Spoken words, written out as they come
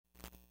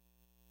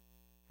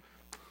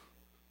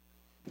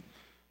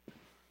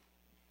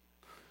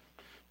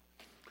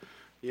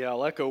Yeah,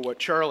 I'll echo what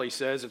Charlie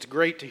says. It's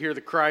great to hear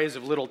the cries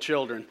of little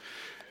children.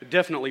 It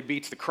definitely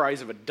beats the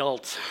cries of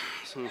adults.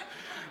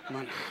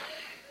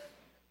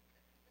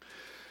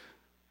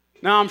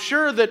 Now, I'm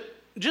sure that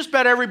just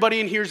about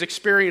everybody in here has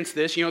experienced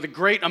this. You know, the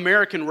great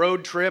American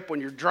road trip when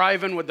you're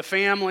driving with the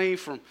family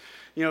from,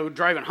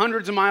 driving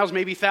hundreds of miles,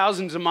 maybe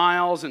thousands of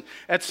miles. And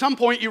at some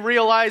point you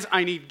realize,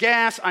 I need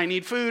gas, I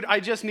need food, I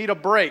just need a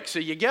break. So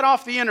you get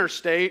off the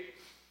interstate,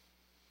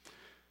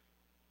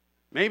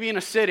 maybe in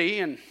a city,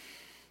 and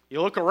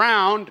you look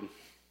around, and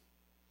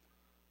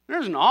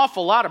there's an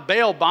awful lot of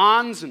bail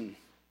bonds and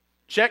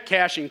check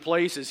cashing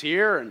places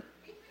here. And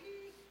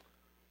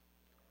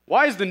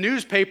why is the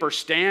newspaper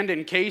stand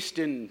encased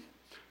in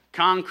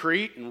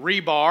concrete and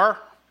rebar?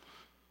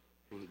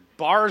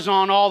 Bars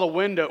on all the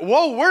windows.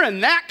 Whoa, we're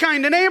in that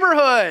kind of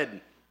neighborhood.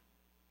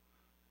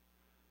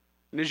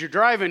 And as you're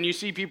driving, you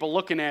see people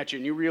looking at you,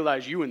 and you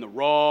realize you're in the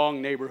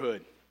wrong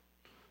neighborhood.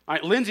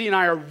 Lindsay and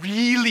I are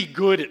really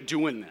good at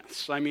doing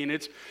this. I mean,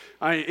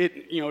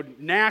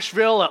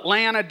 Nashville,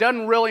 Atlanta,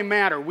 doesn't really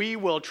matter. We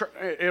will.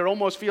 It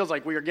almost feels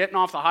like we are getting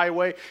off the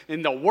highway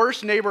in the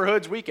worst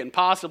neighborhoods we can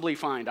possibly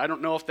find. I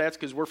don't know if that's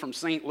because we're from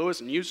St. Louis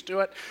and used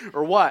to it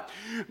or what,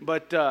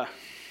 but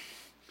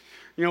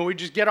we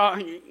just get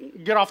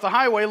off the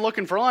highway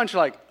looking for lunch.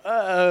 Like,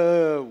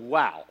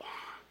 wow.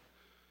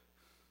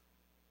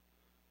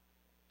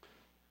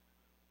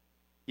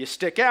 You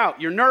stick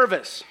out. You're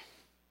nervous.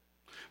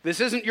 This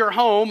isn't your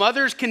home.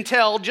 Others can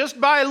tell just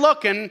by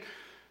looking.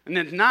 And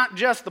it's not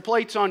just the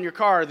plates on your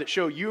car that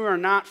show you are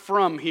not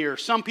from here.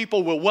 Some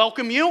people will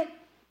welcome you.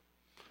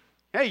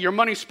 Hey, your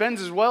money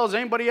spends as well as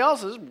anybody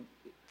else's.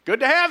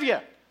 Good to have you.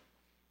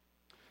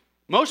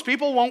 Most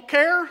people won't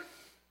care.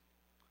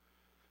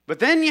 But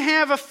then you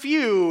have a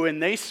few,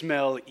 and they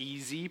smell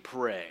easy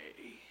prey.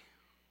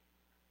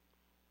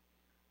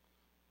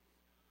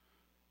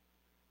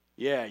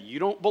 Yeah, you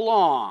don't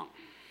belong.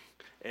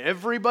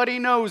 Everybody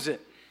knows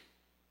it.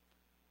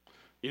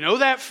 You know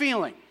that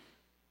feeling.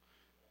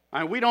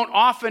 We don't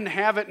often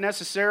have it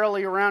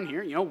necessarily around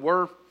here.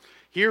 We're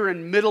here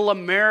in middle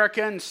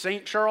America in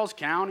St. Charles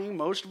County.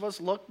 Most of us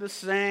look the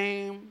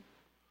same.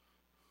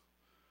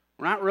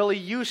 We're not really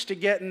used to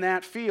getting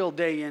that feel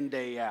day in,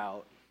 day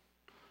out.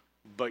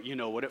 But you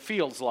know what it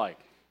feels like.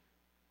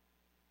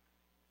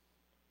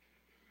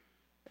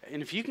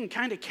 And if you can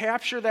kind of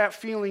capture that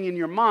feeling in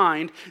your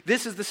mind,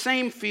 this is the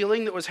same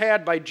feeling that was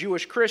had by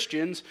Jewish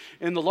Christians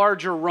in the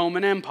larger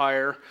Roman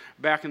Empire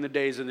back in the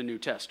days of the New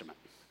Testament.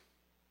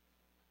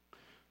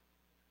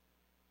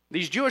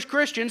 These Jewish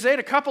Christians, they had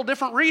a couple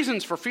different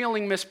reasons for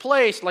feeling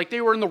misplaced, like they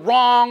were in the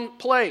wrong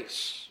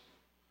place.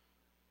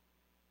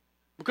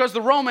 Because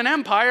the Roman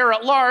Empire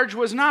at large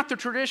was not the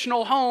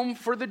traditional home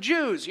for the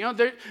Jews.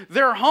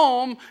 Their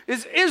home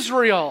is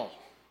Israel.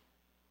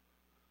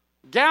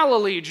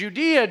 Galilee,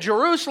 Judea,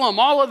 Jerusalem,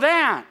 all of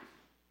that.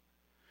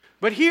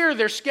 But here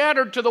they're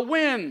scattered to the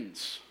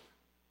winds.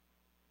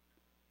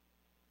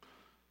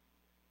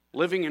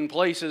 Living in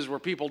places where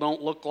people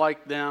don't look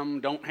like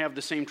them, don't have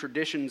the same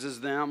traditions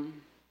as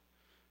them.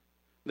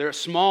 They're a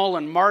small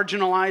and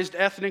marginalized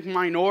ethnic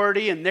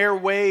minority, and their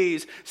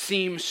ways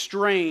seem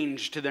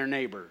strange to their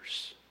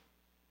neighbors.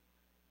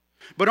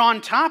 But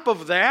on top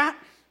of that,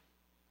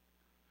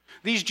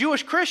 these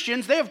Jewish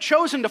Christians, they have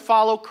chosen to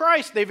follow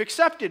Christ. They've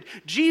accepted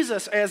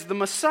Jesus as the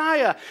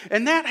Messiah,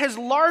 and that has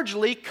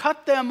largely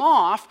cut them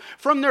off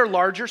from their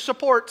larger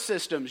support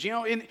systems.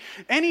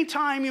 Any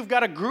time you've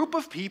got a group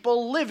of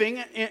people living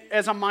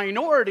as a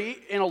minority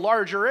in a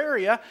larger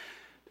area,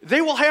 they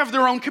will have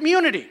their own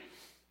community.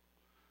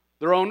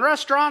 Their own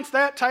restaurants,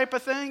 that type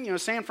of thing.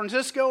 San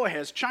Francisco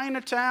has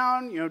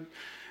Chinatown.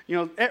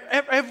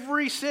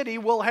 Every city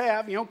will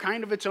have,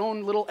 kind of its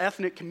own little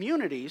ethnic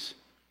communities.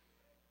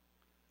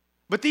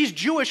 But these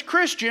Jewish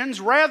Christians,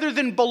 rather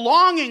than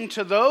belonging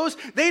to those,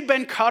 they'd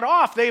been cut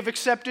off. They've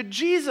accepted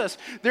Jesus.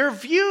 They're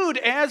viewed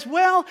as,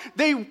 well,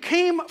 they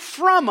came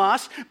from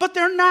us, but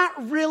they're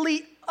not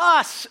really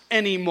us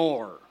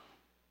anymore.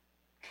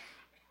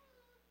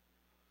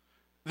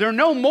 They're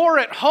no more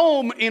at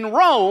home in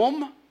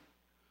Rome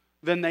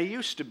than they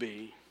used to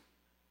be.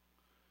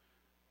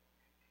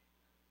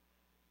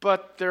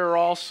 But they're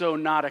also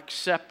not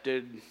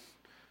accepted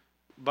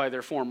by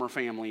their former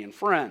family and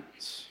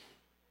friends.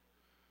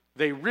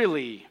 They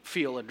really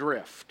feel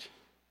adrift.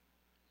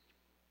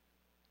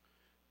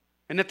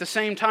 And at the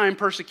same time,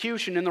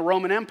 persecution in the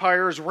Roman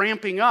Empire is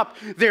ramping up.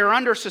 They're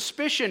under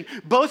suspicion,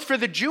 both for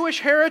the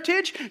Jewish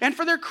heritage and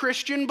for their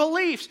Christian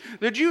beliefs.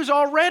 The Jews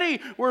already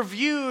were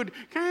viewed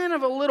kind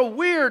of a little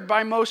weird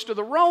by most of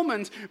the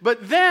Romans,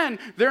 but then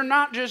they're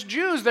not just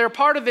Jews, they're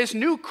part of this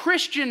new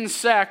Christian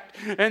sect,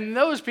 and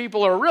those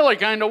people are really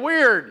kind of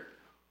weird.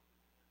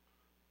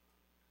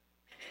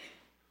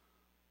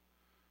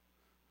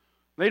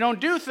 They don't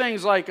do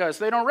things like us.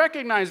 They don't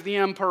recognize the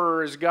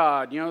emperor as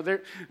God.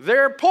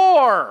 They're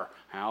poor.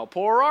 How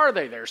poor are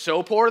they? They're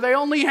so poor they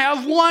only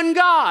have one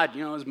God,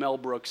 as Mel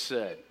Brooks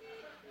said.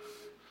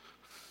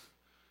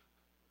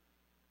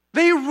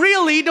 They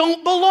really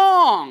don't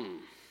belong.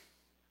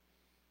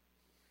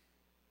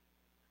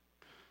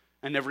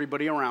 and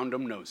everybody around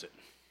him knows it.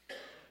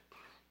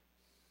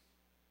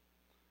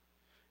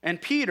 And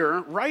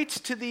Peter writes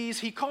to these,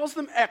 he calls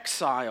them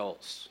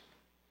exiles.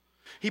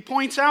 He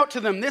points out to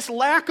them this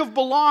lack of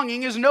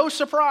belonging is no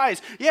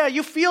surprise. Yeah,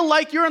 you feel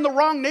like you're in the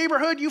wrong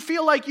neighborhood, you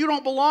feel like you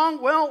don't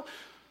belong. Well,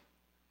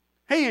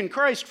 hey, in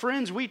Christ,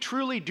 friends, we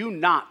truly do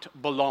not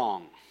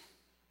belong.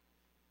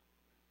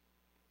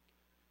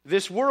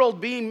 This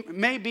world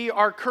may be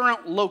our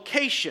current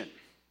location.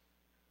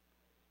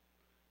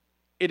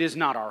 It is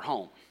not our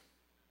home.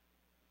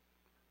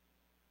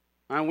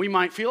 And we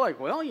might feel like,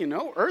 well,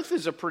 Earth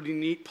is a pretty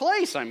neat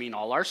place. I mean,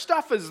 all our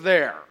stuff is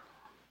there.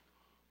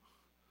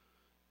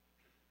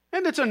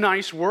 And it's a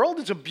nice world.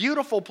 It's a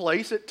beautiful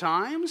place at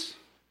times.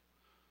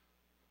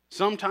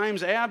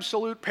 Sometimes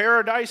absolute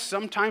paradise,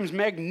 sometimes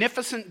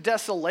magnificent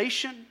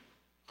desolation.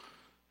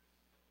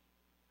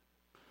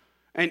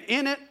 And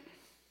in it,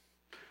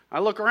 I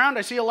look around,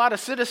 I see a lot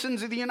of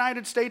citizens of the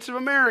United States of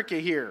America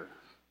here.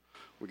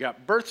 We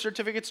got birth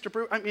certificates to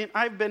prove. I mean,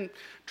 I've been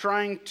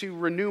trying to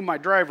renew my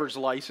driver's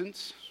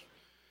license.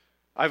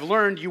 I've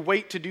learned you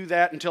wait to do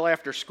that until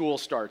after school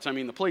starts. I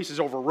mean, the place is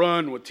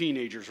overrun with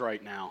teenagers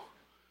right now.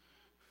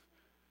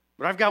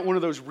 But I've got one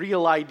of those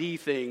real ID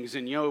things,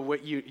 and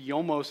what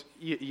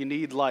you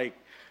need like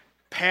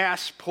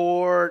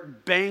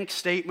passport, bank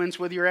statements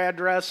with your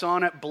address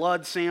on it,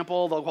 blood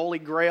sample, the Holy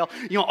Grail,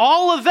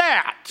 all of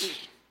that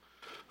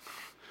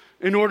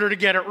in order to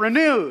get it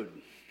renewed.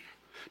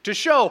 To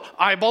show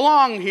I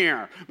belong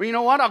here. But you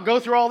know what? I'll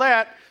go through all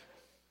that.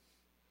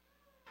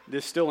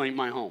 This still ain't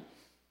my home.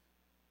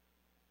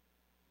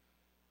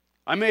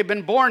 I may have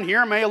been born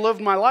here, I may have lived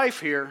my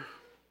life here.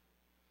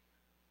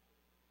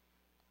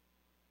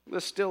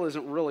 This still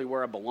isn't really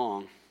where I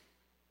belong.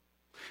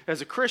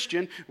 As a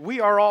Christian, we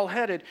are all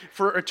headed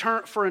for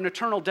an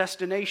eternal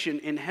destination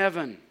in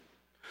heaven.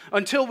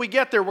 Until we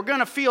get there, we're going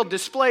to feel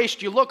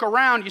displaced. You look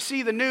around, you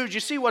see the news, you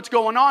see what's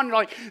going on, you're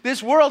like,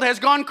 this world has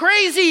gone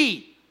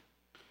crazy.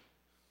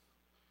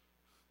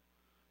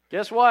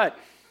 Guess what?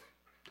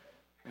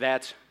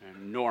 That's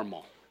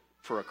normal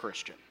for a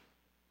Christian.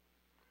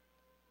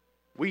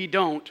 We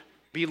don't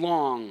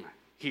belong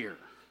here.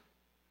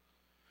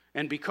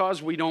 And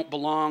because we don't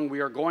belong, we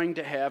are going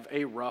to have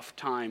a rough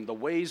time. The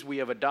ways we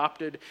have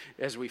adopted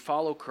as we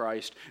follow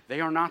Christ, they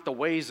are not the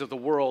ways of the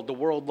world. The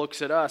world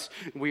looks at us,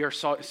 we are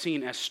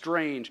seen as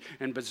strange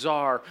and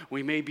bizarre.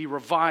 We may be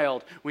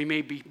reviled, we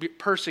may be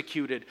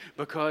persecuted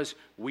because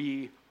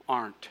we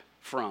aren't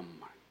from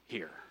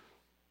here.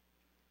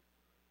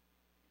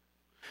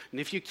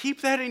 And if you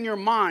keep that in your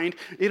mind,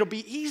 it'll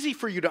be easy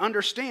for you to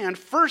understand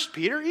 1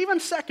 Peter, even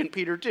 2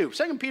 Peter too.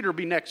 2 Peter will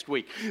be next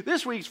week.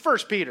 This week's 1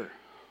 Peter.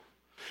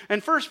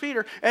 And 1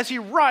 Peter, as he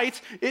writes,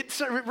 it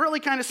really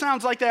kind of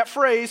sounds like that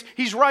phrase,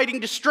 he's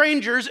writing to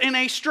strangers in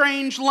a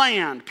strange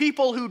land,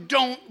 people who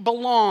don't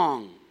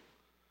belong.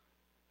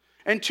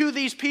 And to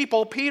these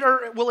people,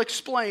 Peter will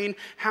explain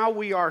how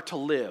we are to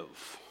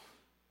live.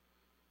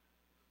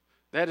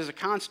 That is a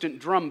constant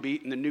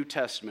drumbeat in the New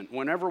Testament.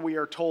 Whenever we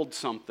are told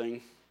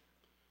something,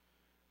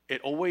 it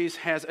always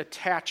has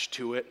attached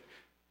to it,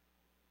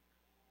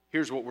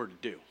 here's what we're to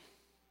do.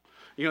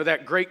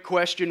 That great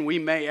question we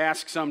may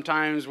ask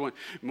sometimes, when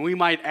we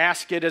might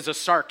ask it as a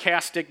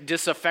sarcastic,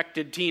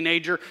 disaffected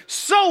teenager,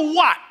 so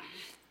what?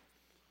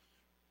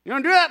 You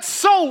going to do that?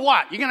 So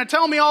what? You going to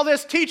tell me all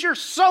this, teacher?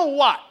 So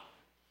what?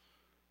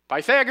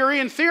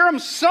 Pythagorean theorem?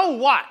 So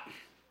what?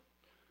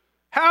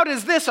 How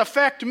does this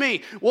affect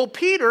me? Well,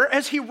 Peter,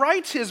 as he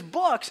writes his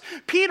books,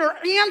 Peter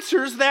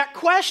answers that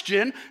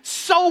question,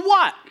 so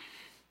what?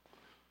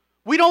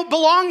 We don't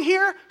belong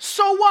here?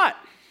 So what?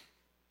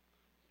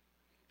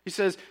 He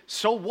says,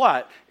 so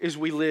what is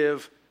we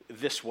live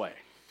this way?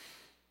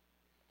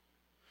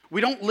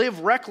 We don't live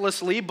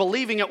recklessly,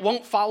 believing it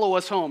won't follow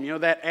us home.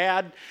 That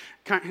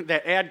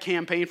ad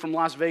campaign from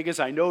Las Vegas,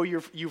 I know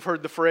you've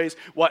heard the phrase,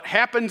 what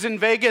happens in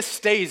Vegas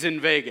stays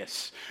in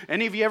Vegas.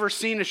 Any of you ever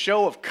seen a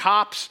show of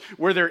cops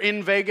where they're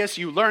in Vegas?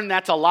 You learn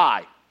that's a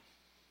lie.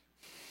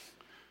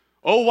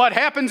 Oh, what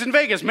happens in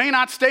Vegas may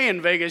not stay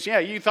in Vegas. Yeah,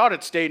 you thought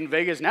it stayed in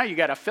Vegas. Now you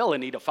got a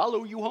felony to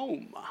follow you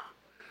home.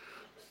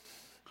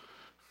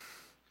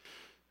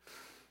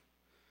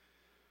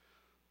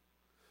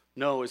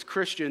 No, as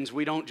Christians,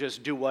 we don't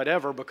just do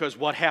whatever because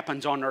what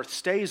happens on earth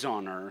stays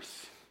on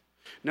earth.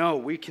 No,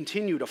 we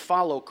continue to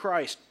follow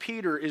Christ.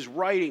 Peter is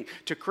writing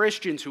to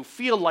Christians who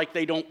feel like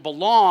they don't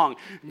belong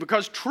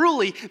because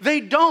truly they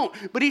don't.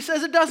 But he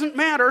says it doesn't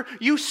matter.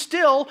 You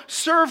still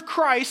serve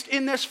Christ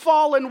in this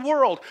fallen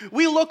world.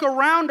 We look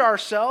around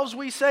ourselves.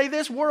 We say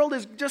this world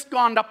has just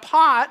gone to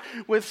pot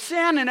with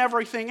sin and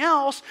everything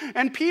else.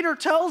 And Peter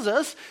tells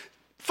us,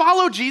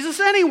 follow Jesus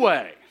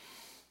anyway.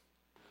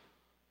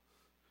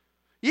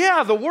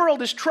 Yeah, the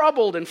world is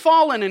troubled and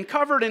fallen and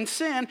covered in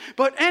sin,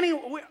 but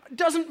it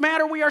doesn't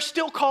matter. We are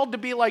still called to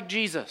be like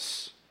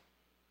Jesus.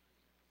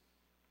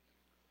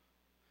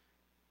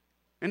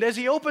 And as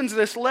he opens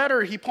this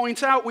letter, he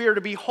points out we are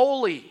to be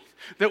holy.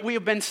 that we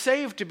have been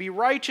saved to be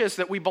righteous,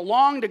 that we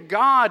belong to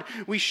God.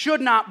 We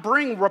should not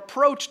bring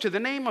reproach to the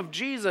name of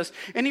Jesus.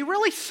 And he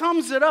really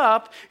sums it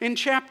up in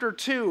chapter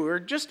 2, or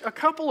just a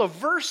couple of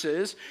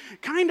verses,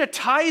 kind of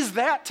ties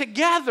that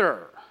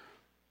together,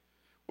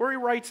 where he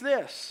writes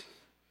this: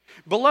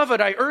 Beloved,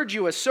 I urge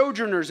you as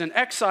sojourners and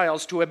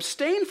exiles to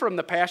abstain from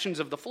the passions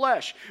of the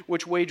flesh,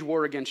 which wage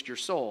war against your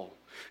soul.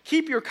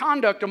 Keep your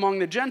conduct among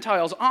the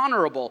Gentiles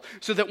honorable,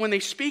 so that when they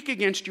speak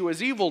against you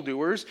as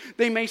evildoers,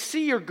 they may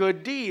see your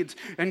good deeds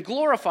and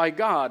glorify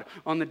God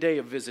on the day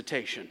of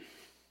visitation.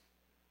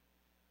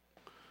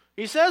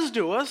 He says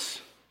to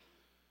us,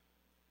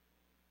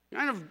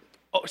 kind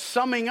of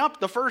summing up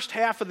the first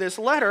half of this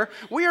letter,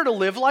 we are to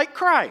live like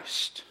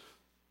Christ.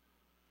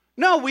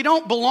 No, we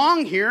don't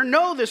belong here.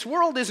 No, this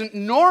world isn't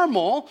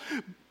normal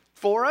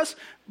for us,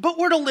 but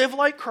we're to live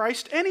like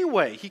Christ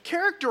anyway. He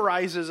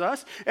characterizes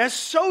us as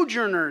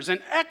sojourners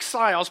and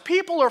exiles,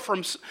 people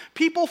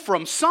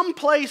from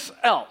someplace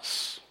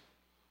else.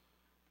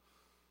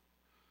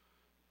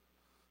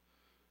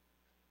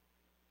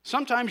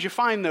 Sometimes you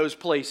find those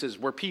places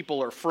where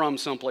people are from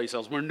someplace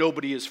else, where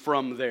nobody is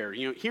from there.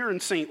 You know, here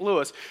in St.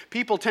 Louis,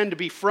 people tend to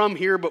be from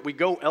here, but we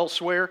go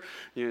elsewhere.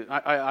 You know,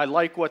 I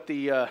like what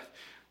the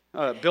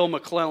Bill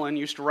McClellan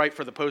used to write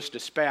for the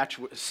Post-Dispatch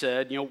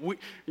said,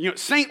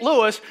 St.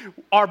 Louis,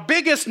 our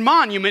biggest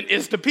monument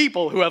is to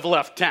people who have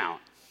left town.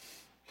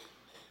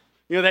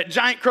 You know that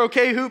giant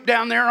croquet hoop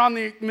down there on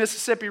the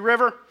Mississippi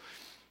River?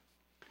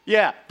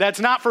 Yeah, that's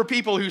not for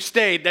people who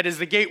stayed. That is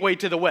the gateway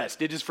to the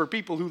West. It is for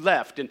people who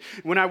left. And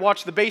when I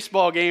watch the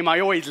baseball game, I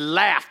always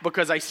laugh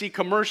because I see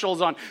commercials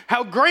on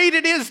how great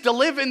it is to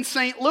live in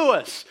St.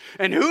 Louis.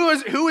 And who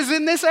is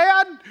in this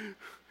ad?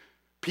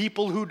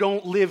 People who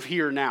don't live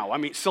here now. I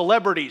mean,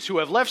 celebrities who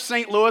have left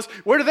St. Louis.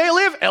 Where do they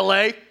live?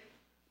 L.A.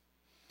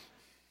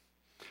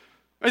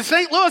 Is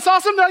St. Louis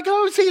awesome? They're like,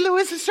 oh, St.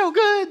 Louis is so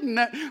good. And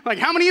like,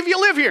 how many of you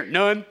live here?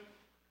 None.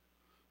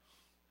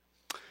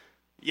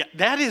 Yeah,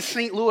 that is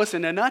St. Louis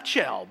in a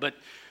nutshell. But,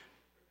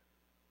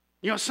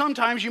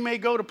 sometimes you may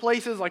go to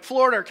places like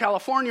Florida or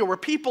California where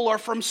people are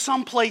from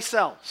someplace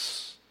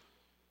else.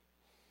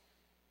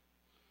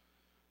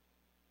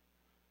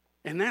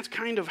 And that's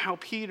kind of how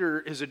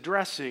Peter is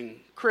addressing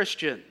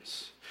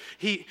Christians.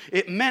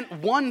 It meant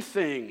one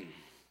thing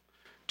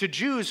to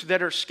Jews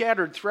that are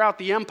scattered throughout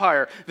the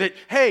empire, that,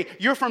 hey,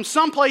 you're from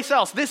someplace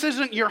else. This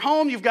isn't your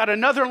home. You've got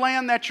another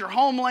land that's your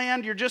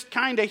homeland. You're just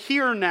kind of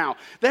here now.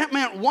 That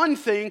meant one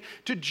thing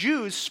to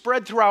Jews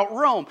spread throughout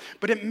Rome,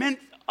 but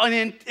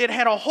it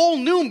had a whole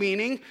new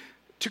meaning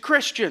to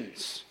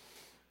Christians.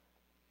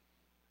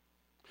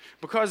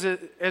 Because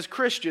as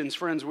Christians,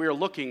 friends, we are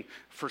looking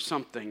for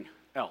something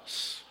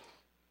else.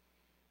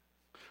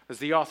 As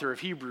the author of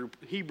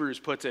Hebrews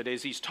puts it,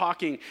 as he's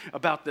talking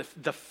about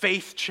the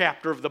faith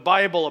chapter of the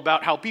Bible,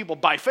 about how people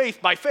by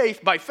faith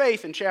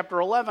in chapter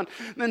 11,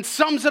 then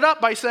sums it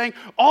up by saying,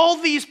 all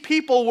these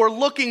people were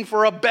looking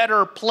for a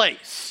better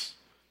place.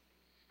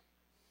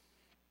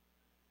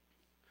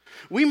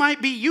 We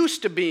might be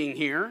used to being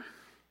here.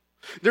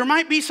 There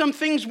might be some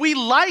things we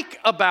like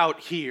about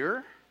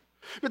here,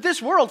 but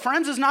this world,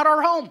 friends, is not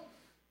our home.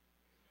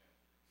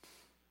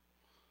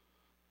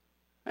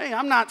 Hey,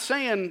 I'm not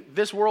saying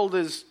this world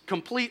is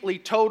completely,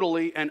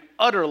 totally, and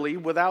utterly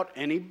without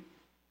any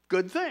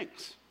good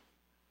things.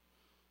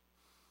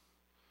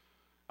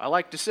 I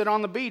like to sit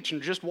on the beach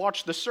and just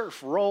watch the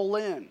surf roll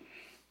in.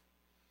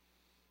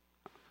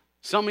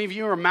 Some of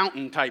you are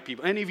mountain type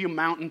people. Any of you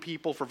mountain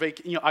people for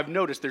vacation? I've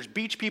noticed there's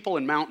beach people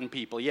and mountain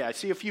people. Yeah, I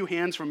see a few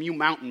hands from you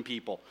mountain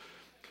people.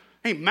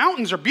 Hey,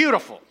 mountains are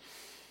beautiful.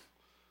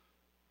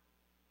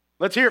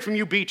 Let's hear it from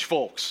you beach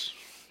folks.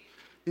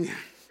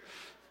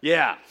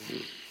 Yeah.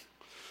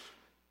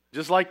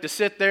 Just like to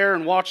sit there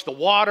and watch the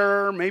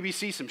water, maybe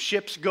see some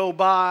ships go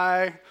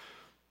by.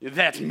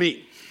 That's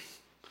me.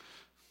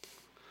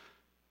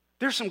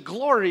 There's some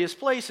glorious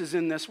places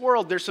in this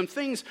world. There's some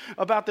things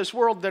about this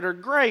world that are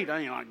great.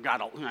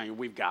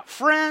 We've got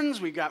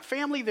friends, we've got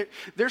family.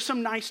 There's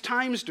some nice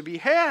times to be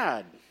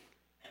had.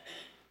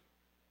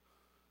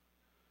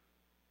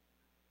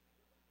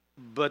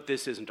 But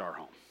this isn't our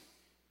home.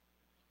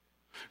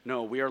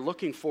 No, we are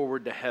looking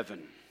forward to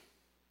heaven.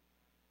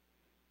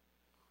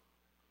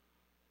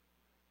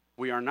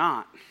 We are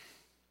not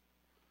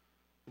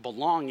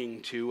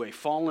belonging to a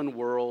fallen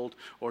world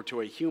or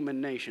to a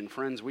human nation.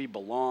 Friends, we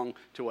belong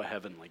to a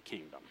heavenly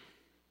kingdom.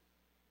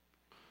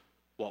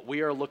 What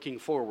we are looking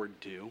forward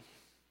to,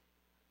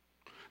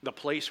 the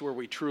place where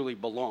we truly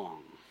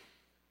belong,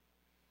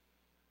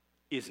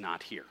 is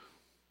not here.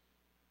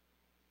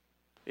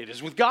 It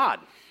is with God.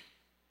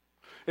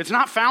 It's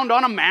not found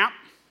on a map.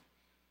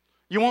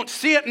 You won't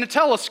see it in a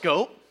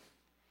telescope,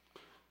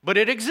 but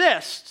it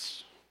exists.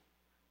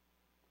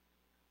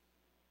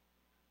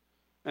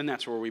 And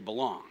that's where we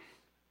belong.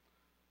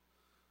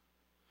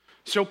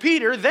 So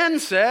Peter then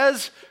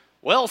says,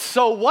 well,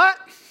 so what?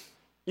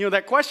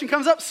 That question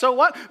comes up, so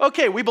what?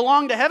 Okay, we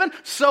belong to heaven,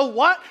 so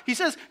what? He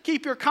says,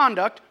 keep your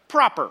conduct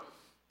proper.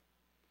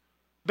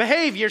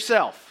 Behave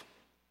yourself.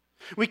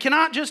 We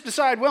cannot just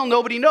decide, well,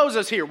 nobody knows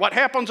us here. What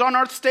happens on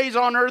earth stays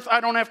on earth.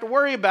 I don't have to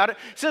worry about it.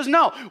 It says,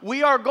 no,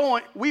 we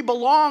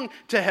belong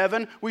to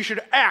heaven. We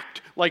should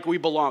act like we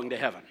belong to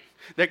heaven.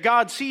 That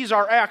God sees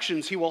our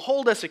actions. He will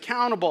hold us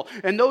accountable.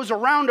 And those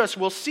around us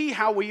will see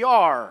how we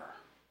are.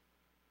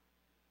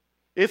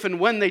 If and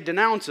when they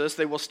denounce us,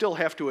 they will still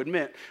have to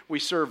admit we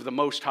serve the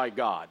Most High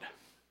God.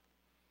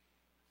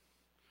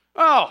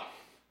 Oh,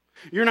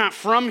 you're not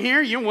from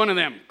here? You're one of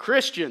them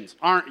Christians,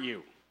 aren't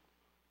you?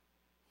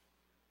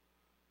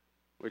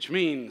 Which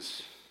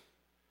means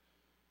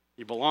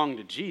you belong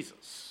to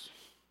Jesus.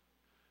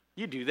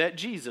 You do that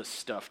Jesus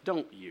stuff,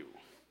 don't you?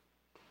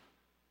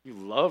 You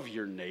love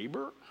your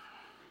neighbor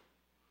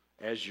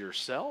as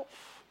yourself.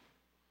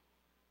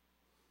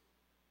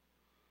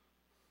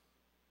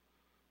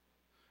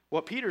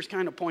 What Peter's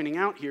kind of pointing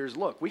out here is,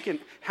 look,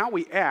 how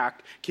we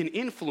act can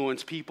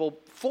influence people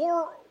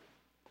for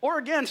or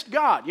against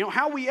God.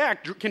 How we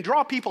act can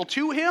draw people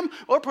to him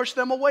or push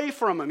them away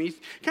from him. He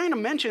kind of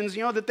mentions,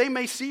 that they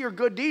may see your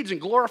good deeds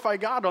and glorify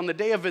God on the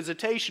day of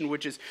visitation,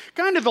 which is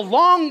kind of the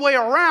long way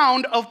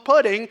around of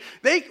putting,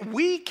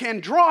 we can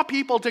draw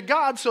people to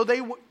God so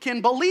they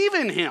can believe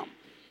in him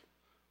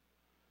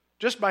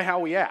just by how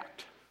we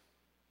act.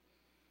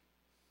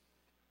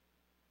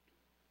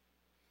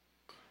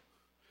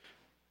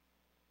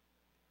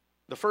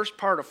 The first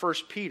part of 1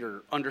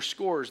 Peter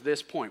underscores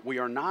this point. We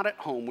are not at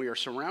home. We are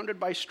surrounded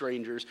by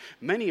strangers,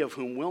 many of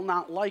whom will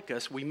not like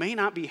us. We may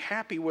not be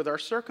happy with our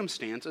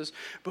circumstances,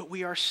 but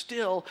we are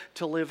still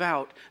to live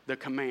out the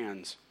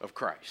commands of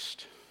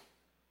Christ.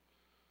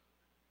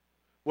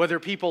 Whether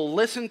people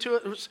listen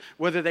to us,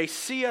 whether they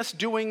see us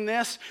doing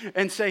this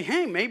and say,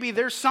 hey, maybe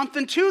there's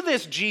something to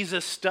this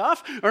Jesus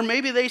stuff, or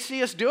maybe they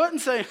see us do it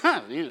and say,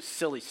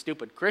 silly,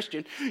 stupid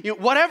Christian.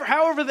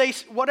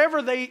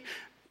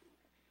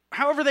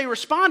 However they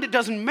respond, it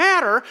doesn't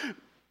matter,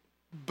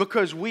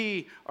 because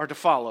we are to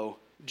follow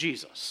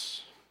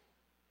Jesus.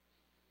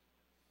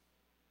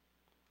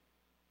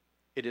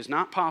 It is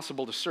not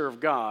possible to serve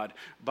God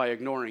by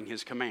ignoring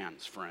his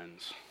commands,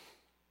 friends.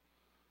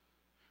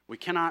 We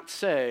cannot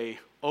say,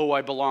 oh,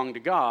 I belong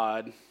to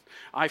God,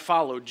 I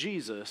follow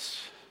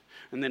Jesus,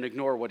 and then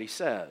ignore what he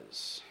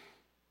says.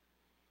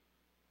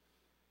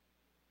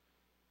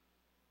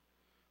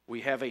 We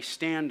have a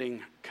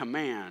standing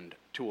command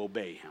to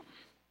obey him.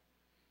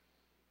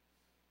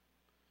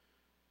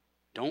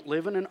 Don't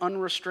live in an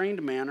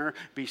unrestrained manner.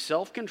 Be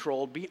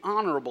self-controlled. Be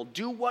honorable.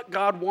 Do what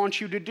God wants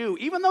you to do,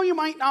 even though you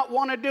might not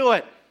want to do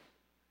it.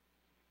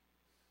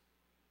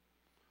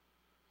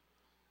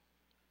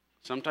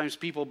 Sometimes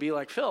people be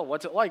like, Phil,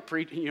 what's it like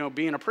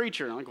being a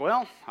preacher? And I'm like,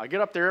 well, I get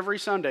up there every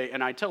Sunday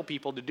and I tell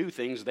people to do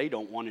things they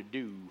don't want to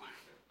do.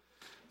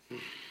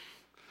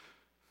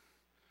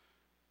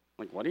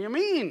 Like, what do you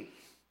mean?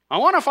 I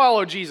want to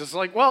follow Jesus.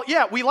 Like, well,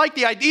 yeah, we like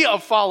the idea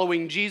of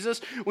following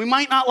Jesus. We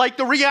might not like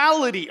the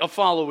reality of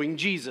following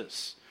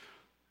Jesus.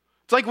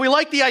 It's like we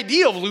like the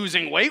idea of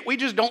losing weight. We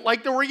just don't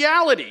like the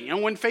reality.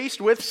 When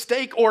faced with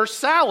steak or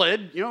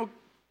salad,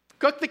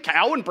 cook the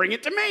cow and bring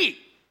it to me.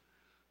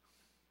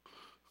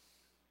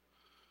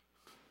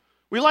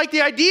 We like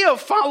the idea of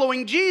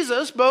following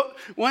Jesus, but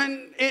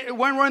when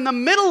we're in the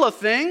middle of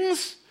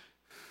things,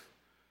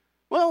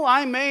 well,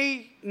 I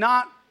may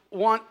not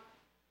want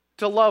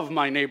to love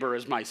my neighbor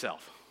as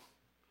myself.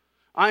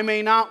 I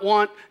may not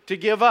want to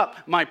give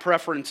up my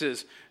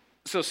preferences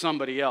so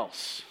somebody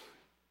else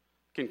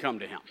can come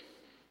to him.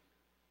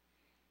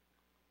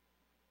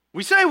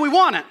 We say we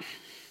want it,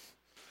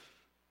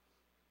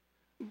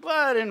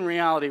 but in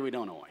reality, we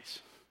don't always.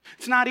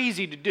 It's not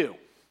easy to do.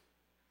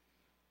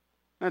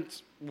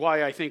 That's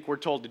why I think we're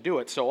told to do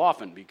it so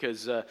often,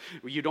 because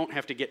you don't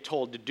have to get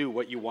told to do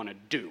what you want to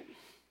do.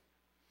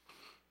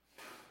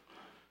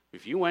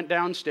 If you went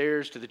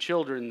downstairs to the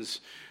children's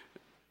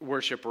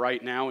worship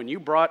right now and you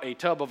brought a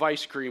tub of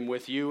ice cream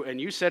with you and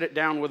you set it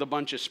down with a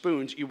bunch of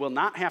spoons, you will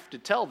not have to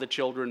tell the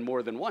children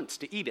more than once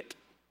to eat it.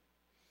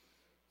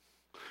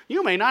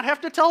 You may not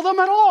have to tell them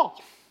at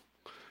all.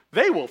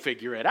 They will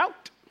figure it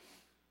out.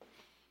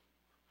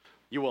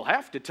 You will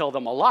have to tell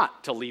them a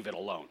lot to leave it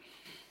alone.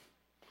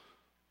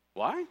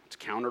 Why? It's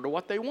counter to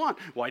what they want.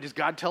 Why does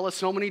God tell us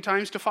so many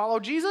times to follow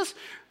Jesus?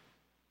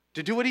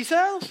 To do what he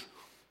says?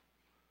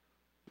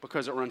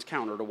 Because it runs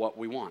counter to what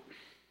we want.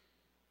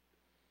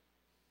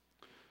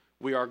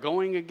 We are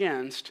going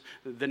against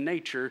the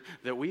nature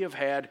that we have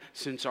had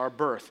since our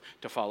birth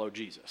to follow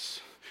Jesus.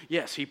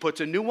 Yes, he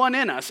puts a new one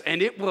in us,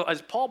 and it will,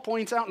 as Paul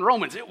points out in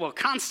Romans, it will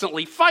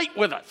constantly fight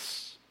with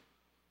us.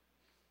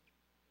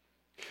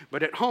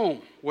 But at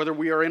home, whether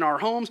we are in our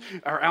homes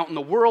or out in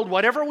the world,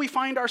 whatever we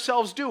find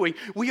ourselves doing,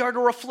 we are to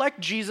reflect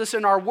Jesus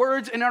in our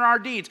words and in our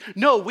deeds.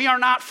 No, we are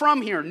not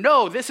from here.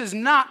 No, this is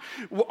not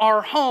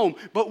our home,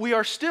 but we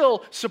are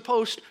still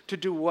supposed to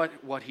do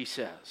what he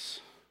says.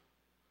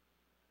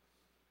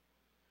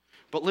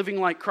 But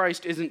living like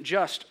Christ isn't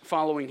just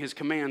following his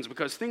commands,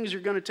 because things are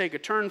going to take a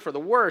turn for the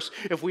worse.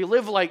 If we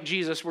live like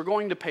Jesus, we're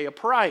going to pay a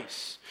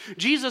price.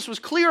 Jesus was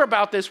clear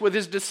about this with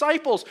his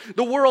disciples.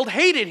 The world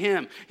hated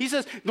him. He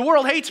says, the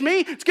world hates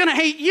me, it's going to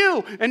hate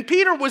you. And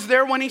Peter was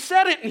there when he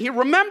said it, and he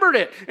remembered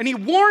it. And he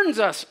warns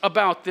us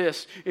about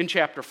this in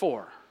chapter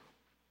 4.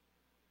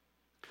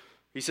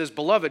 He says,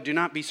 "Beloved, do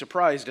not be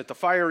surprised at the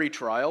fiery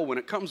trial when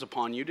it comes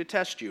upon you to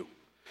test you,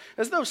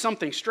 as though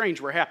something strange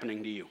were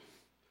happening to you.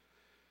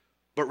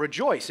 But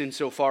rejoice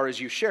insofar as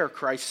you share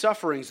Christ's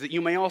sufferings, that you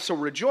may also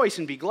rejoice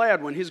and be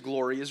glad when his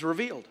glory is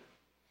revealed.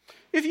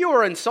 If you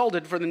are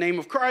insulted for the name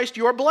of Christ,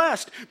 you are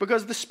blessed,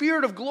 because the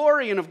Spirit of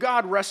glory and of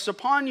God rests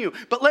upon you.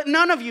 But let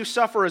none of you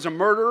suffer as a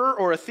murderer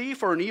or a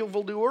thief or an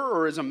evildoer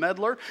or as a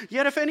meddler.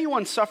 Yet if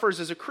anyone suffers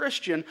as a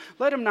Christian,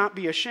 let him not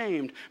be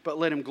ashamed, but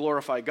let him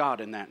glorify God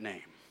in that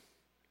name.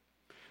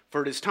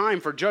 For it is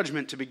time for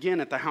judgment to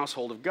begin at the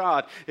household of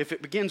God. If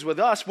it begins with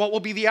us, what will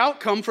be the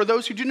outcome for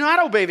those who do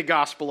not obey the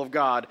gospel of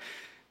God?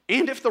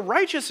 And if the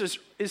righteous is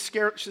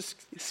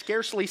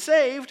scarcely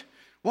saved,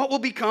 what will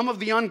become of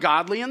the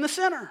ungodly and the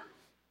sinner?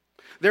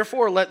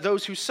 Therefore, let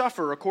those who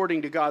suffer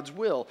according to God's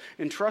will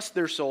entrust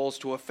their souls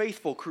to a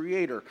faithful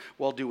Creator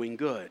while doing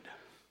good."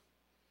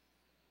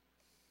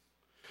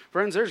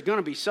 Friends, there's going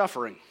to be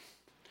suffering.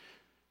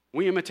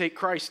 We imitate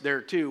Christ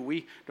there too.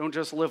 We don't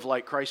just live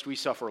like Christ, we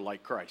suffer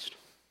like Christ.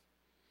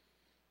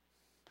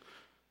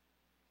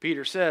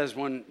 Peter says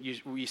when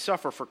we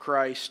suffer for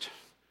Christ,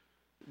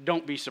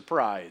 don't be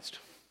surprised.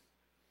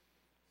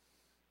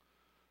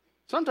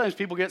 Sometimes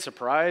people get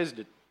surprised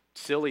at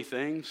silly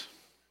things.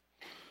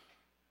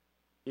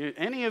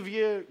 Any of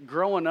you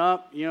growing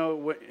up,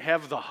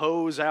 have the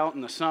hose out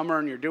in the summer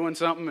and you're doing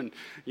something and,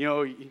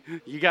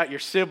 you got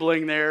your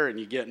sibling there and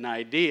you get an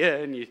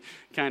idea and you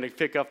kind of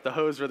pick up the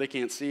hose where they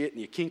can't see it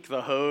and you kink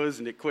the hose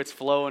and it quits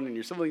flowing and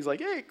your sibling's like,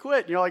 "Hey,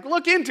 quit." And you're like,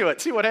 "Look into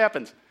it, see what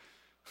happens."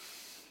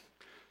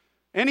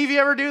 Any of you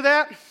ever do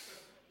that?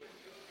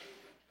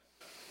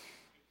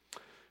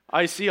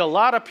 I see a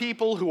lot of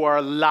people who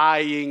are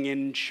lying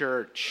in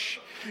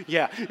church.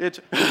 Yeah, it's...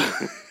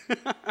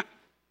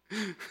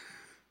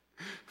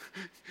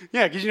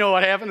 Yeah, because you know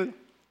what happened?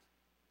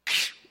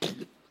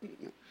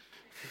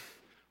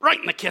 Right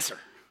in the kisser.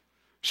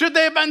 Should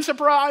they have been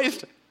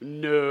surprised?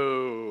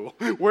 No.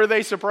 Were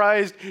they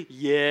surprised?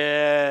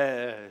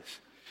 Yes.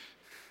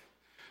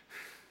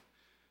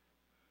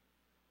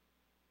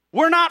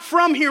 We're not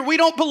from here. We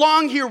don't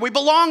belong here. We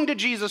belong to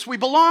Jesus. We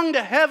belong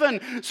to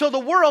heaven. So the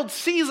world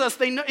sees us.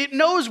 It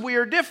knows we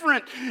are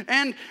different.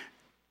 And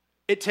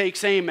it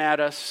takes aim at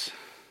us.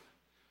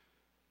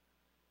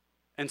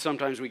 And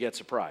sometimes we get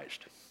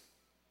surprised.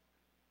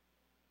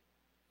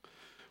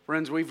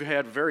 Friends, we've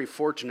had a very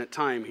fortunate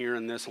time here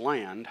in this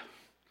land.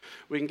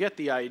 We can get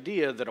the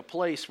idea that a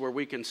place where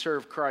we can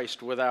serve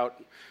Christ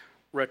without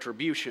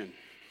retribution,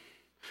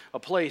 a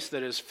place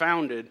that is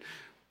founded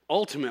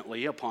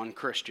ultimately upon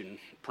Christian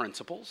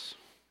principles,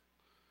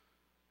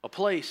 a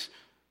place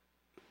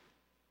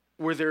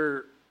where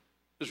there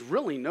is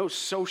really no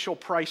social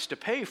price to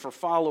pay for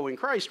following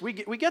Christ. We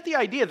get the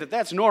idea that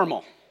that's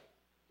normal.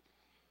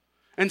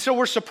 And so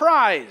we're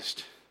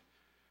surprised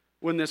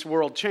when this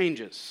world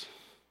changes.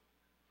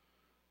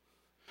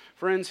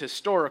 Friends,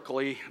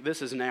 historically,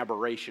 this is an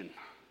aberration.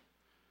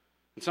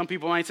 And some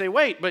people might say,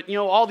 wait, but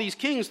all these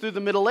kings through the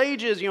Middle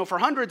Ages, for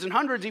hundreds and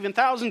hundreds, even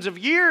thousands of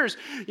years,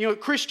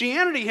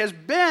 Christianity has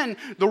been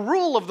the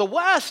rule of the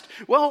West.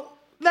 Well,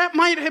 that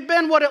might have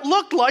been what it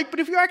looked like, but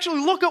if you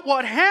actually look at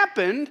what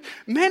happened,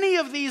 many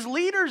of these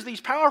leaders, these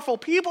powerful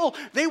people,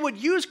 they would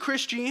use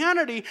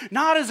Christianity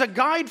not as a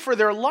guide for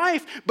their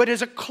life, but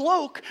as a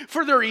cloak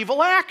for their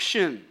evil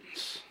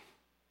actions.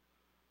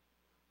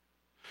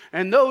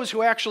 And those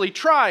who actually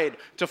tried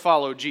to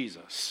follow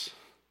Jesus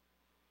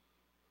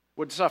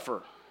would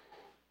suffer.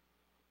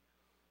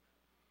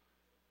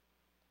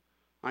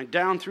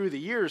 Down through the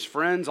years,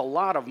 friends, a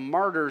lot of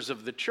martyrs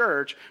of the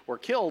church were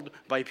killed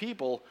by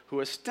people who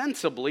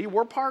ostensibly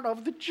were part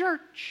of the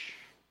church.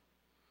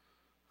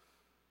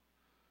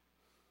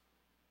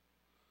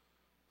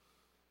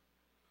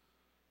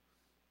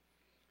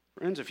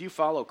 Friends, if you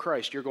follow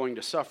Christ, you're going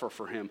to suffer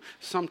for him,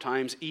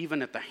 sometimes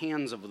even at the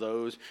hands of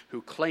those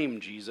who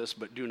claim Jesus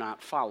but do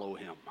not follow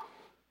him.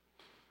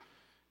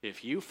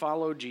 If you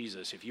follow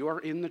Jesus, if you are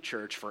in the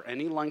church for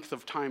any length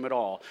of time at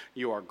all,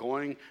 you are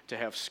going to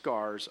have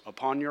scars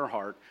upon your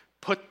heart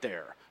put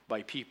there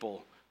by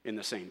people in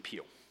the same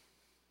pew.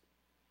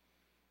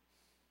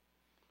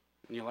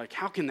 And you're like,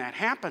 how can that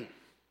happen?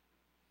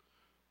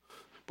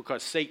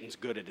 Because Satan's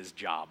good at his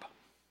job.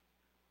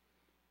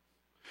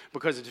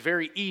 Because it's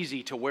very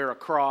easy to wear a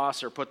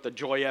cross or put the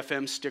Joy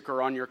FM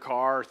sticker on your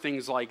car or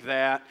things like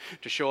that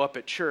to show up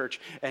at church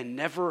and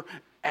never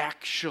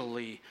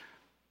actually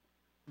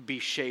be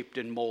shaped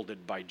and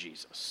molded by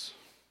Jesus.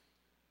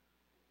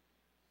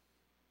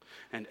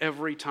 And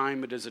every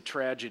time it is a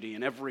tragedy,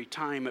 and every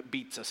time it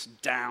beats us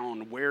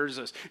down, wears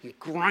us, and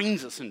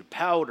grinds us into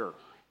powder.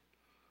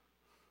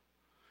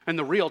 And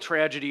the real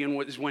tragedy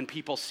is when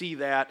people see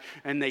that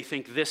and they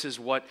think this is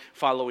what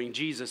following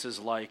Jesus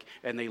is like,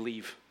 and they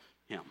leave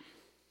him.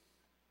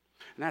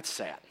 And that's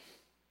sad.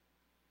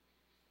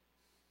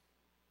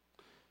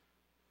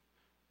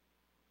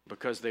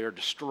 Because they are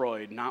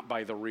destroyed not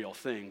by the real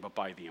thing, but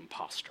by the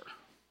imposter.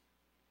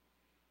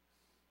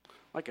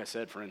 Like I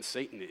said, friends,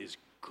 Satan is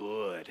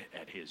good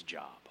at his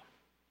job.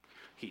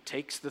 He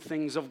takes the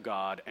things of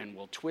God and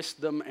will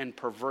twist them and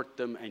pervert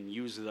them and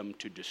use them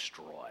to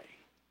destroy.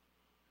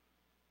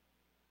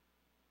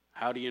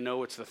 How do you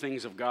know it's the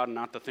things of God and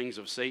not the things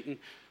of Satan?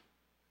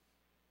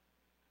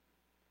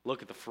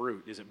 Look at the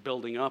fruit. Is it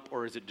building up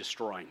or is it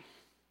destroying?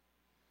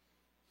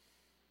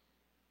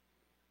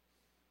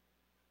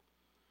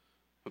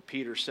 But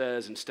Peter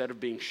says, instead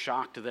of being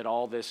shocked that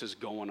all this is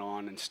going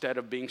on, instead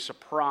of being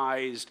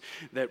surprised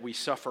that we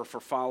suffer for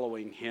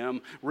following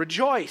him,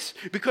 rejoice,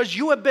 because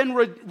you have been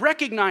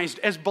recognized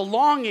as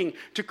belonging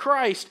to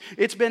Christ.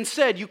 It's been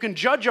said you can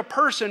judge a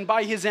person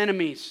by his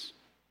enemies.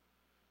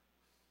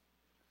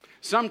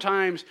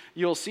 Sometimes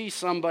you'll see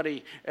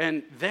somebody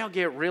and they'll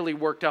get really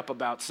worked up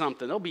about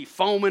something. They'll be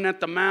foaming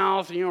at the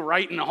mouth,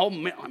 writing a whole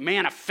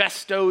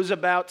manifestos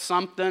about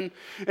something.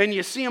 And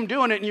you see them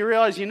doing it and you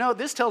realize,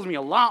 this tells me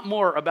a lot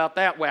more about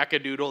that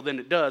wackadoodle than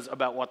it does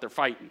about what they're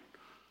fighting.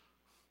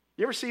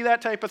 You ever see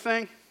that type of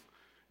thing?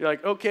 You're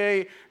like,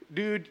 okay,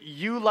 dude,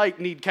 you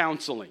need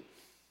counseling.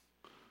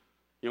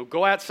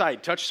 Go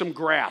outside, touch some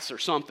grass or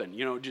something.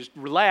 Just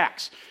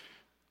relax.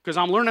 Because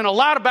I'm learning a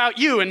lot about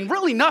you and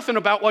really nothing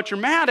about what you're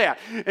mad at.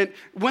 And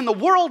when the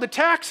world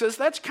attacks us,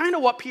 that's kind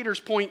of what Peter's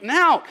pointing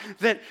out,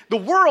 that the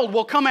world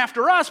will come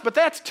after us, but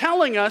that's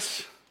telling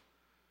us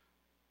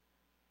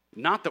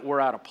not that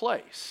we're out of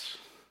place.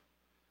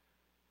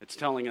 It's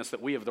telling us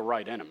that we have the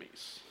right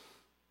enemies.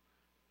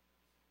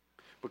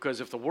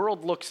 Because if the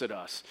world looks at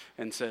us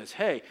and says,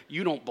 hey,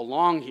 you don't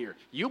belong here,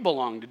 you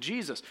belong to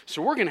Jesus,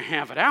 so we're going to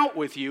have it out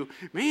with you,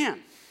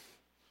 man,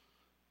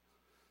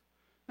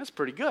 that's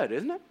pretty good,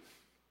 isn't it?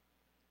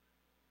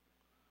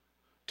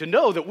 To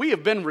know that we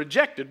have been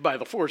rejected by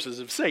the forces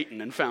of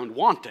Satan and found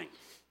wanting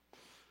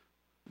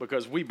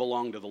because we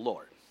belong to the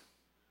Lord.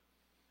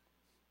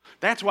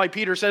 That's why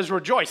Peter says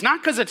rejoice.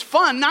 Not because it's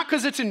fun, not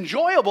because it's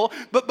enjoyable,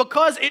 but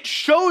because it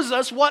shows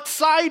us what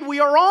side we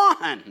are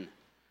on.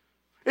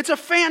 It's a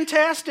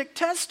fantastic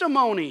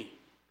testimony.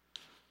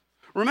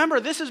 Remember,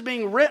 this is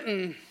being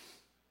written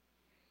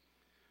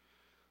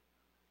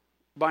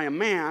by a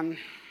man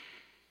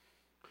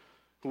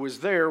who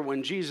was there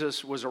when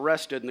Jesus was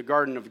arrested in the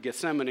Garden of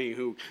Gethsemane,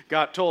 who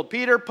got told,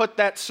 Peter, put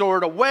that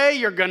sword away,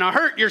 you're going to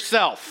hurt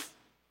yourself.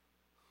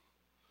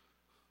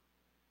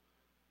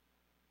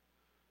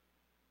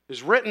 It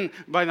was written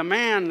by the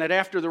man that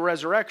after the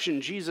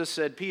resurrection, Jesus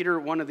said, Peter,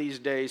 one of these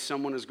days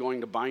someone is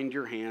going to bind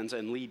your hands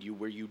and lead you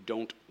where you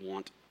don't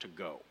want to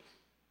go.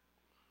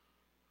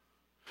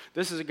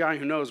 This is a guy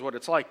who knows what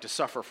it's like to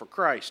suffer for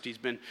Christ. He's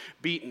been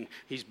beaten.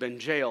 He's been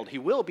jailed. He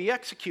will be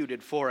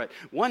executed for it.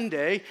 One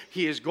day,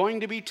 he is going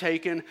to be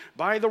taken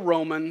by the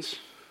Romans,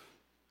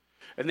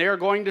 and they are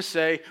going to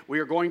say, we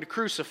are going to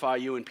crucify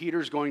you. And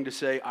Peter's going to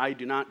say, I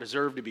do not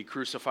deserve to be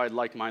crucified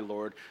like my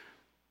Lord.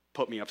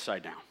 Put me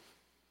upside down.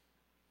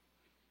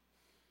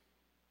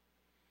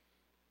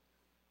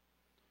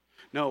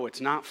 No,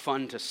 it's not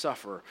fun to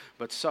suffer,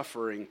 but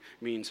suffering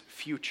means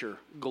future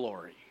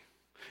glory.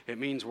 It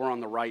means we're on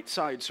the right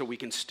side so we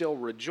can still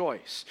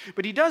rejoice.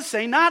 But he does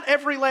say not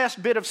every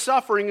last bit of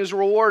suffering is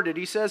rewarded.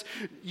 He says,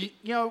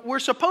 we're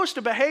supposed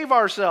to behave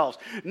ourselves.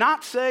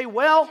 Not say,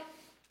 well,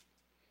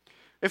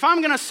 if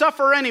I'm going to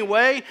suffer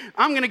anyway,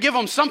 I'm going to give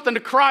them something to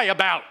cry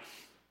about.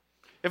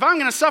 If I'm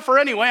going to suffer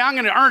anyway, I'm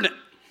going to earn it.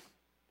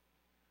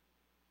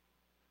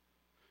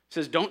 He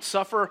says, don't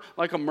suffer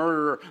like a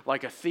murderer,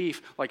 like a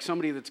thief, like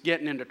somebody that's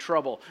getting into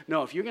trouble.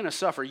 No, if you're going to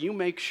suffer, you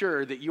make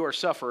sure that you are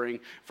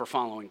suffering for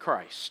following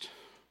Christ.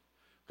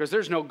 Because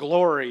there's no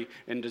glory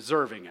in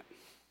deserving it.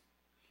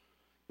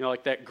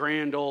 Like that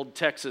grand old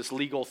Texas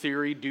legal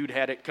theory, dude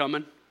had it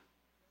coming.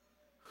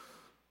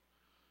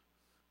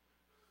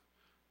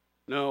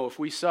 No, if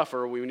we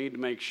suffer, we need to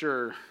make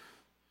sure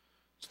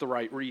it's the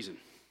right reason.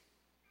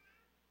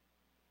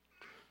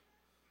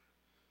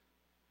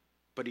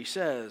 But he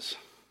says,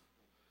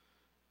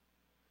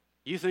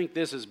 you think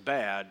this is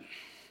bad,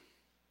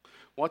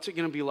 what's it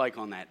going to be like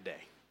on that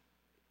day?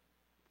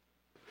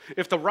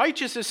 If the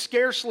righteous is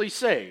scarcely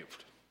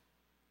saved,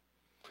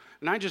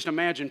 and I just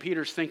imagine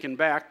Peter's thinking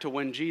back to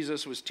when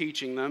Jesus was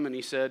teaching them, and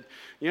he said,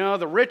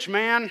 the rich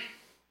man,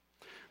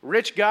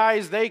 rich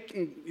guys, they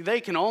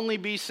can only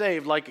be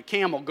saved like a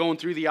camel going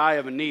through the eye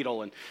of a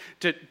needle. And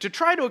to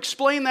try to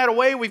explain that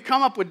away, we've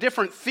come up with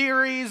different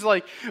theories,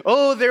 like,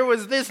 there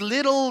was this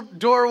little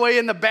doorway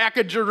in the back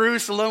of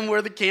Jerusalem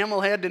where the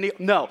camel had to kneel.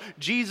 No,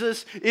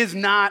 Jesus is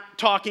not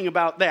talking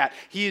about that.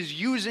 He is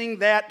using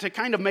that to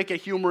kind of make a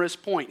humorous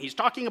point. He's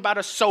talking about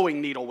a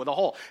sewing needle with a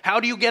hole. How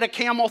do you get a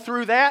camel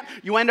through that?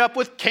 You end up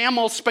with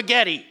camel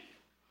spaghetti.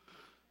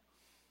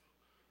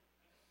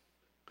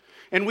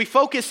 And we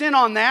focus in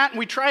on that and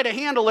we try to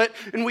handle it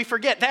and we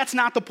forget that's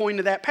not the point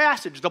of that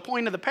passage. The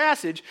point of the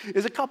passage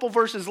is a couple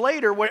verses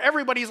later where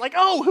everybody's like,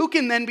 oh, who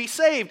can then be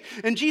saved?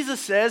 And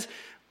Jesus says,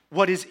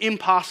 what is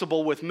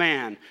impossible with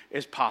man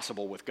is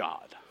possible with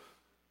God.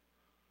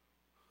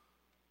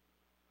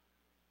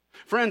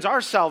 Friends,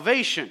 our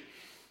salvation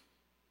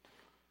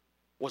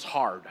was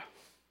hard.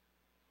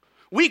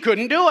 We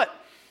couldn't do it.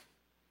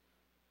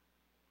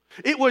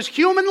 It was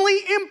humanly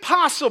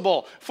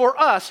impossible for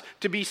us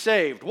to be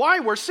saved. Why?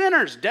 We're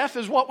sinners. Death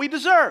is what we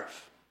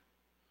deserve.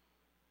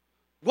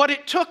 What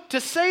it took to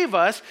save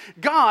us,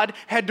 God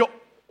had to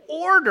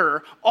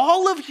order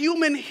all of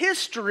human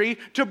history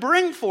to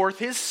bring forth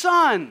his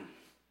Son.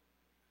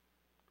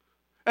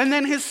 And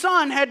then his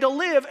Son had to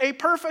live a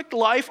perfect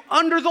life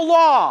under the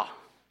law.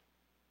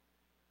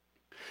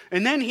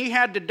 And then he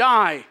had to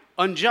die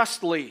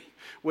unjustly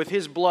with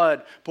his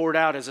blood poured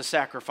out as a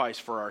sacrifice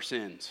for our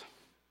sins.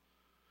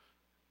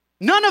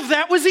 None of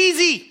that was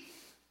easy.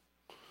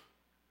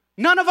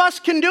 None of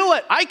us can do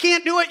it. I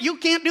can't do it. You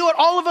can't do it.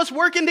 All of us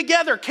working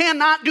together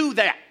cannot do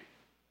that.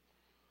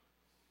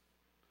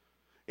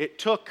 It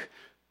took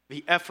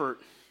the effort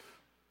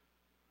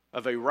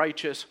of a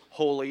righteous,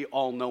 holy,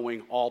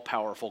 all-knowing,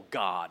 all-powerful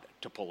God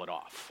to pull it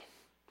off.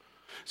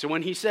 So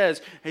when he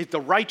says, hey,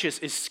 the righteous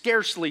is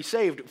scarcely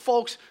saved,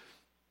 folks,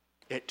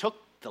 it took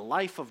the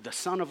life of the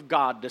Son of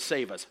God to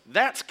save us.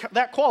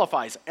 That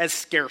qualifies as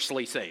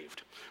scarcely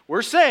saved.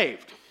 We're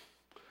saved,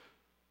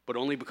 but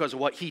only because of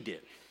what he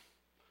did.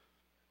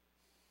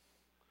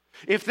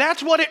 If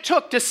that's what it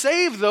took to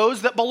save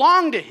those that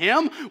belong to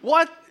him,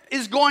 what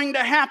is going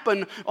to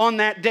happen on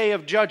that day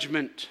of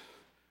judgment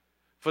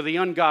for the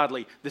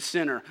ungodly, the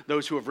sinner,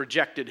 those who have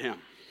rejected him?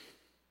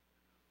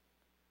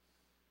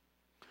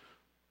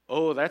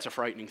 Oh, that's a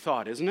frightening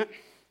thought, isn't it?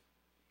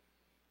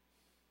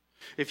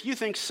 If you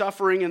think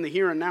suffering in the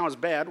here and now is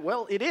bad,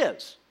 well, it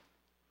is.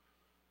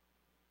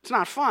 It's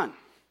not fun.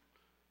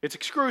 It's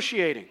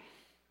excruciating.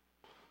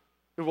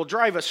 It will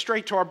drive us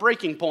straight to our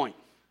breaking point.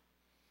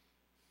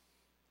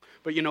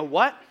 But you know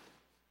what?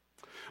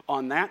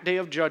 On that day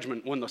of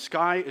judgment, when the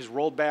sky is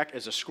rolled back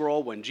as a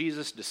scroll, when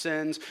Jesus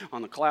descends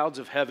on the clouds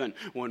of heaven,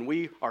 when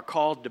we are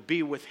called to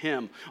be with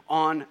him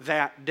on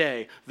that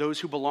day, those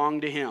who belong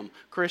to him,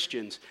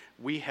 Christians,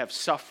 we have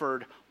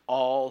suffered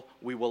all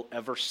we will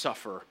ever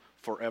suffer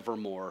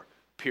forevermore,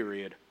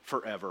 period,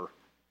 forever,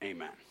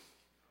 amen.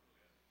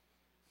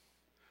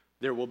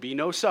 There will be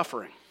no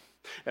suffering.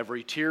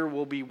 Every tear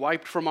will be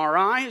wiped from our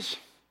eyes.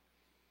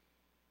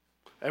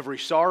 Every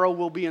sorrow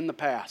will be in the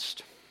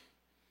past.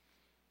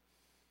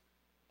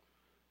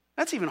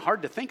 That's even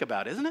hard to think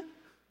about, isn't it?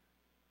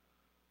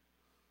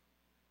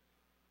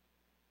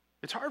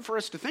 It's hard for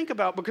us to think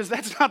about because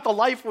that's not the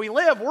life we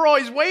live. We're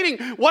always waiting.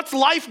 What's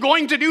life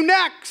going to do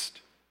next?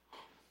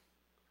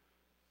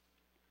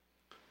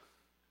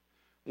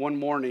 One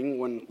morning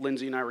when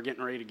Lindsay and I were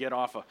getting ready to get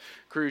off a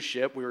cruise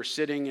ship, we were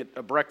sitting at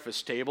a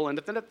breakfast table, and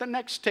at the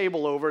next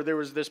table over, there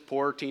was this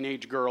poor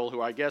teenage girl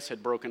who I guess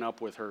had broken up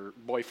with her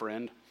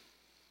boyfriend.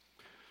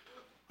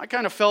 I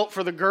kind of felt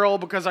for the girl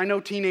because I know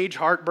teenage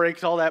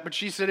heartbreaks, all that, but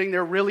she's sitting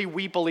there really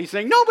weepily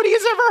saying, nobody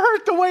has ever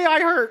hurt the way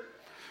I hurt.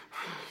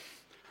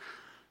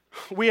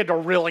 We had to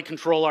really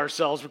control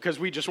ourselves because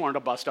we just wanted to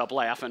bust up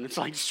laughing. It's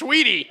like,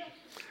 sweetie,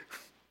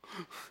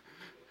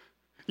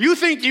 you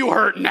think you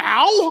hurt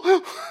now?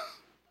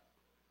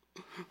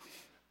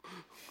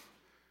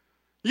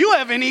 You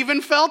haven't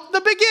even felt the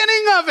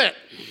beginning of it.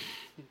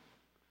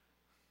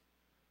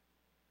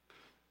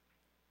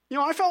 You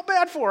know, I felt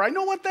bad for her. I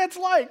know what that's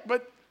like,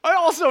 but I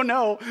also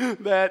know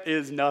that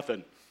is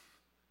nothing.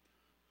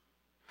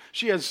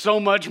 She has so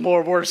much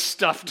more worse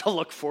stuff to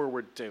look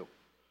forward to.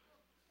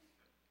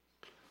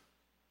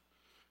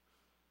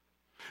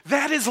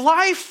 That is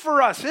life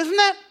for us, isn't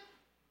it?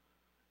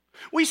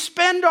 We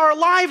spend our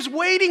lives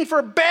waiting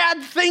for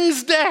bad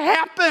things to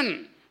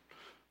happen.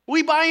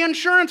 We buy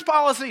insurance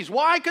policies.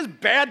 Why? Because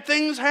bad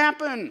things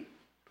happen.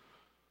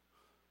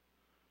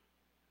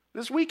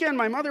 This weekend,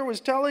 my mother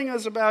was telling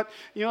us about,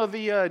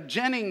 the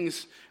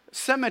Jennings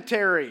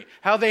Cemetery,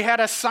 how they had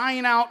a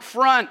sign out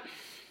front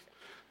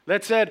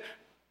that said,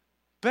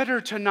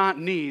 better to not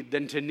need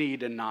than to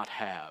need and not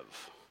have,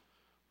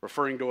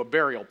 referring to a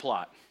burial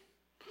plot.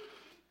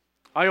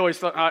 I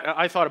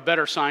thought a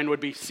better sign would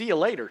be, see you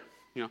later,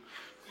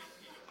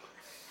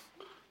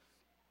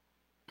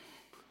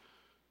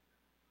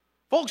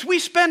 Folks, we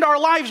spend our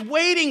lives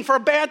waiting for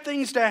bad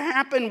things to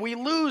happen. We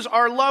lose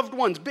our loved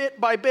ones bit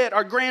by bit,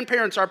 our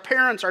grandparents, our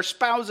parents, our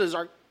spouses,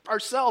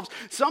 ourselves,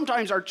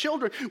 sometimes our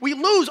children. We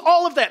lose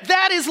all of that.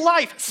 That is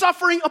life,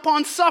 suffering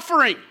upon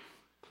suffering.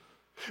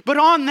 But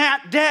on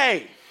that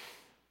day,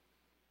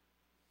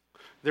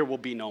 there will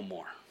be no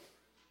more.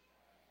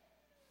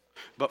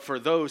 But for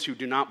those who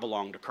do not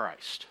belong to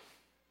Christ,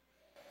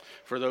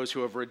 for those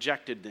who have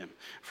rejected them,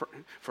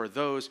 for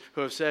those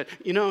who have said,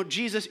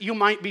 Jesus, you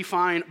might be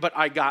fine, but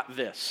I got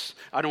this.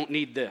 I don't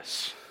need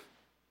this.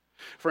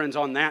 Friends,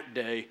 on that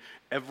day,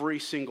 every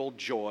single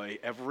joy,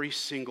 every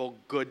single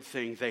good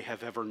thing they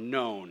have ever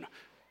known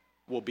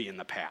will be in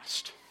the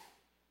past.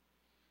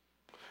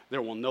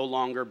 there will no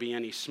longer be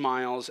any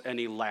smiles,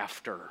 any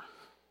laughter.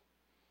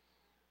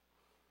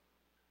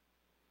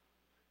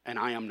 And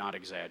I am not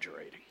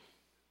exaggerating.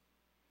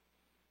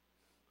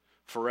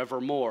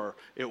 Forevermore,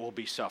 it will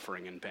be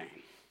suffering and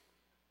pain.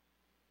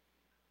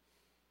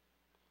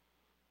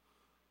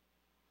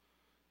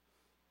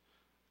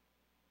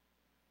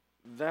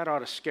 That ought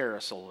to scare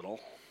us a little.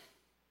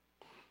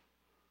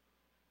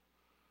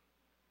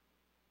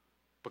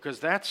 Because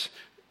that's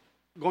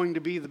going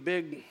to be the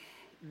big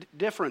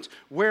difference.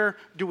 Where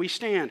do we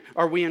stand?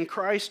 Are we in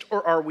Christ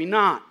or are we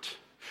not?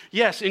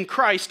 Yes, in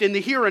Christ, in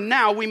the here and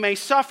now, we may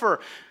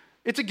suffer.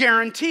 It's a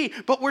guarantee,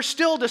 but we're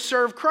still to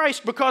serve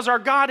Christ because our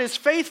God is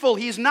faithful.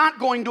 He's not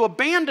going to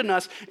abandon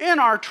us in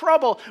our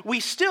trouble. We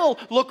still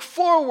look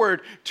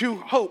forward to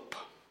hope,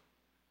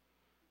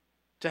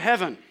 to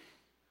heaven.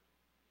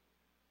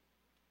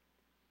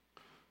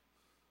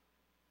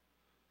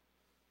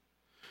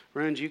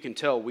 Friends, you can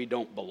tell we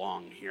don't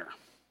belong here.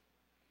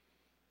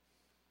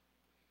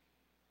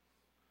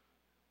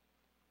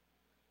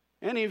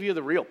 Any of you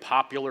the real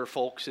popular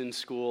folks in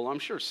school? I'm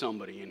sure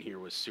somebody in here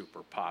was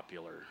super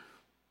popular.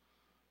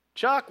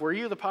 Chuck, were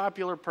you the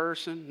popular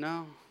person?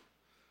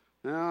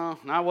 No,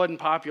 I wasn't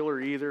popular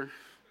either.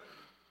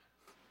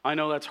 I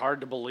know that's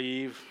hard to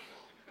believe.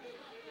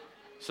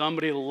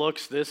 Somebody that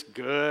looks this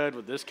good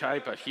with this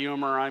type of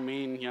humor,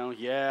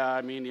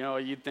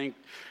 you'd think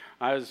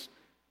I was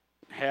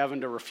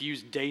having to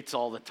refuse dates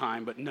all the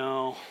time, but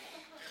no,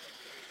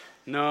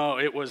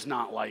 it was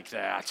not like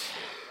that.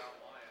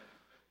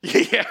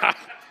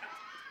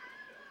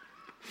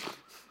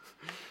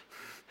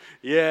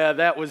 Yeah,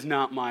 that was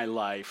not my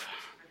life.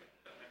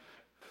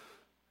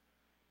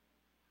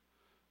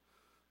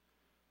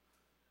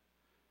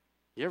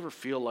 You ever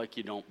feel like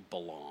you don't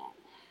belong?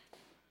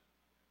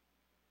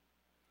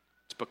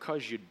 It's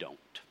because you don't.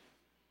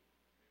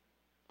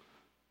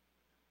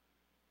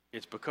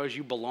 It's because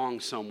you belong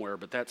somewhere,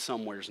 but that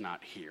somewhere's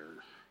not here.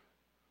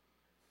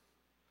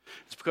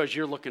 It's because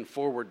you're looking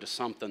forward to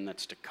something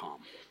that's to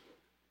come.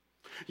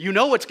 You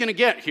know what's going to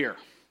get here.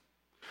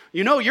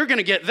 You know you're going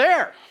to get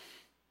there.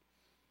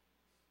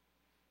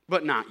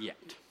 But not yet.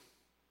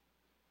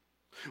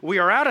 We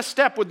are out of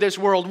step with this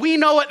world. We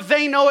know it,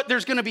 they know it.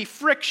 There's going to be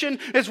friction.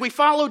 As we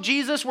follow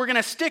Jesus, we're going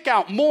to stick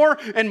out more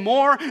and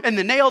more, and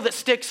the nail that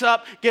sticks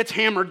up gets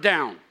hammered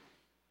down.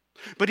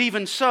 But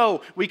even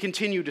so, we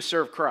continue to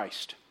serve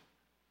Christ.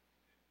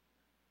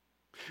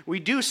 We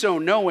do so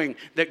knowing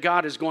that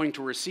God is going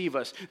to receive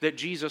us, that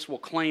Jesus will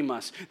claim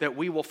us, that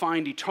we will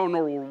find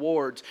eternal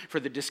rewards for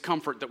the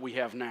discomfort that we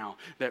have now.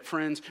 That,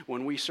 friends,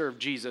 when we serve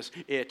Jesus,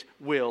 it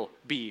will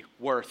be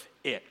worth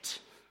it.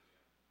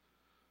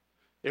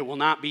 It will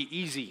not be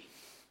easy.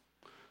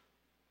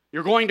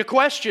 You're going to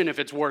question if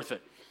it's worth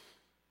it,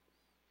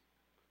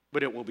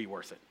 but it will be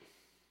worth it.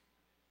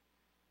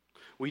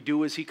 We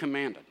do as He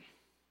commanded.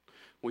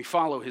 We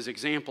follow His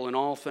example in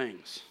all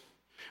things.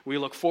 We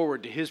look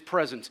forward to His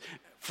presence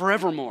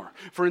forevermore.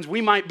 Friends,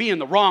 we might be in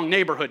the wrong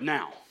neighborhood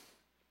now,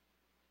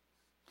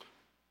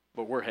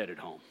 but we're headed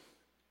home.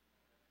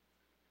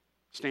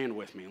 Stand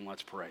with me and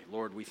let's pray.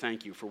 Lord, we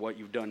thank You for what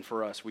You've done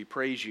for us. We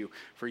praise You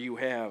for You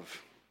have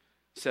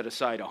set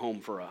aside a home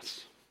for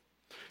us.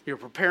 You're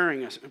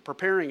preparing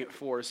it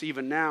for us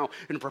even now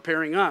and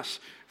preparing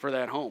us for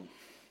that home.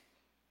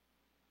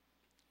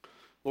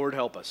 Lord,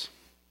 help us.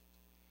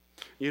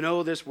 You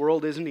know this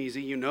world isn't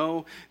easy. You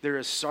know there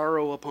is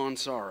sorrow upon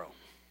sorrow.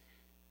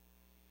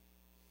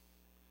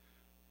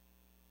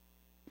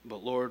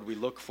 But Lord, we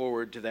look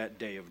forward to that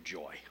day of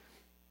joy.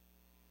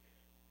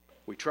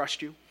 We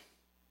trust You,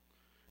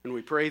 and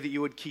we pray that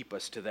You would keep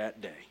us to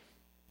that day.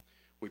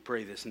 We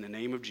pray this in the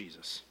name of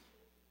Jesus.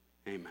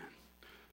 Amen.